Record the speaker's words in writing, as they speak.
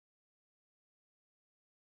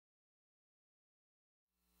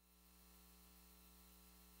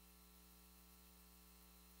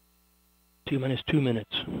T-minus 2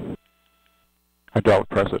 minutes. Hydraulic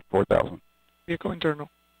press at 4,000. Vehicle internal.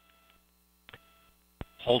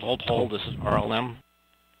 Hold. This is RLM.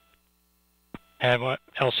 And what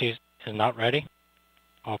LC is not ready.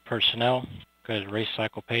 All personnel, go to race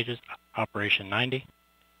cycle pages, operation 90.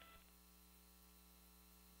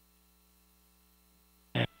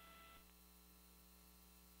 Okay,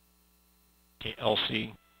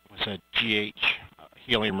 LC was a GH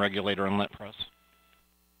helium regulator inlet press.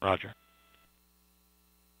 Roger.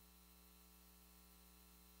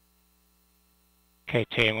 Okay,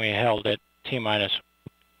 team, we held it T-minus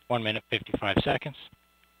 1 minute 55 seconds.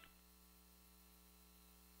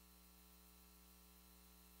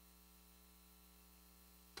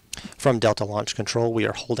 From Delta Launch Control, we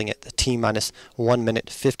are holding at the T-minus 1 minute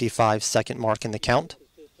 55 second mark in the count.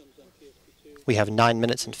 We have 9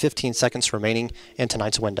 minutes and 15 seconds remaining in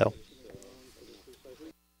tonight's window.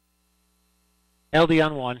 LD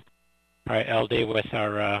on 1. All right, LD with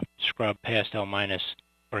our scrub past our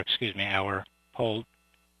hold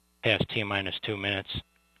past T-minus 2 minutes.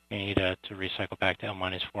 We need to recycle back to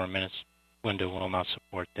L-minus 4 minutes. Window will not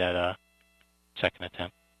support that second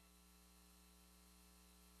attempt.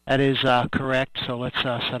 That is correct, so let's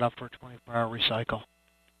set up for a 24-hour recycle.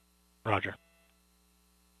 Roger.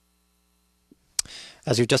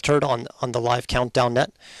 As you've just heard on the live countdown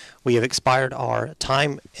net, we have expired our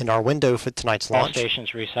time in our window for tonight's All launch. stations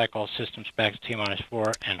recycle systems back to T-minus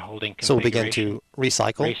 4 and holding So we'll begin to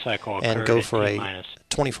recycle and go for a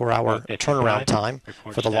 24-hour turnaround time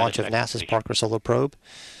for the launch of NASA's Parker Solar Probe.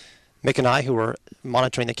 Mick and I, who are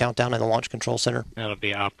monitoring the countdown in the Launch Control Center, that'll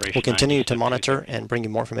be operation will continue to monitor and bring you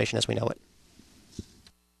more information as we know it.